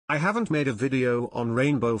I haven't made a video on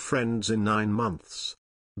Rainbow Friends in 9 months.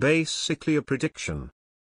 Basically a prediction.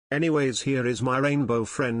 Anyways, here is my Rainbow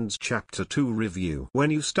Friends Chapter 2 review.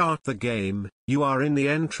 When you start the game, you are in the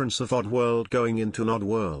entrance of Oddworld going into an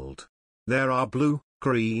Oddworld. There are blue,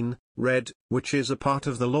 green, red, which is a part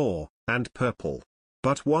of the lore, and purple.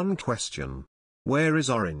 But one question. Where is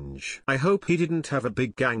orange? I hope he didn't have a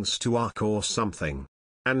big gangster arc or something.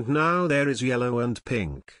 And now there is yellow and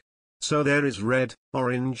pink. So there is red,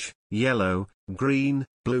 orange, yellow, green,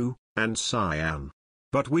 blue, and cyan.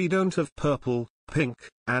 But we don't have purple, pink,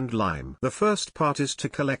 and lime. The first part is to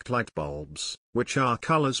collect light bulbs, which are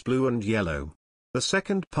colors blue and yellow. The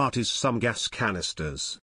second part is some gas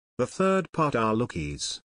canisters. The third part are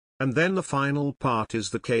lookies. And then the final part is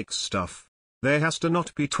the cake stuff. There has to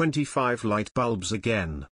not be 25 light bulbs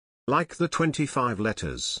again. Like the 25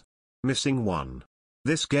 letters. Missing one.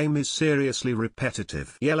 This game is seriously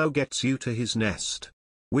repetitive. Yellow gets you to his nest.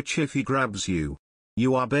 Which if he grabs you,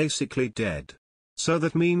 you are basically dead. So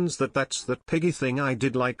that means that's that piggy thing I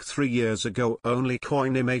did like 3 years ago, only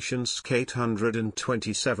Coinimation Skate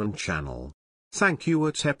 127 channel. Thank you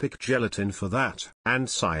at Epic Gelatin for that. And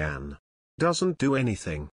Cyan doesn't do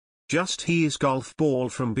anything. Just his golf ball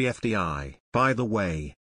from BFDI. By the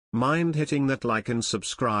way, mind hitting that like and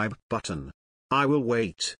subscribe button. I will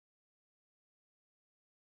wait.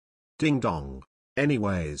 Ding dong.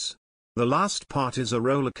 Anyways, the last part is a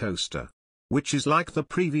roller coaster, which is like the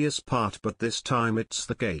previous part, but this time it's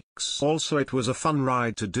the cakes. Also, it was a fun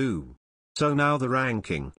ride to do. So now the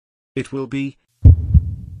ranking. It will be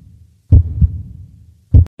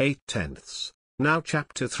 8/10. Now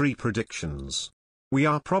Chapter 3 predictions. We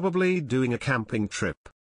are probably doing a camping trip.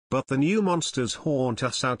 But the new monsters haunt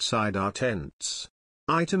us outside our tents.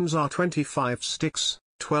 Items are 25 sticks,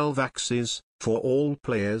 12 axes, for all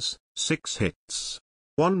players, 6 hits.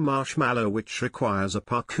 1 marshmallow which requires a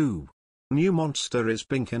parkour. New monster is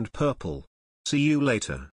pink and purple. See you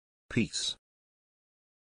later. Peace.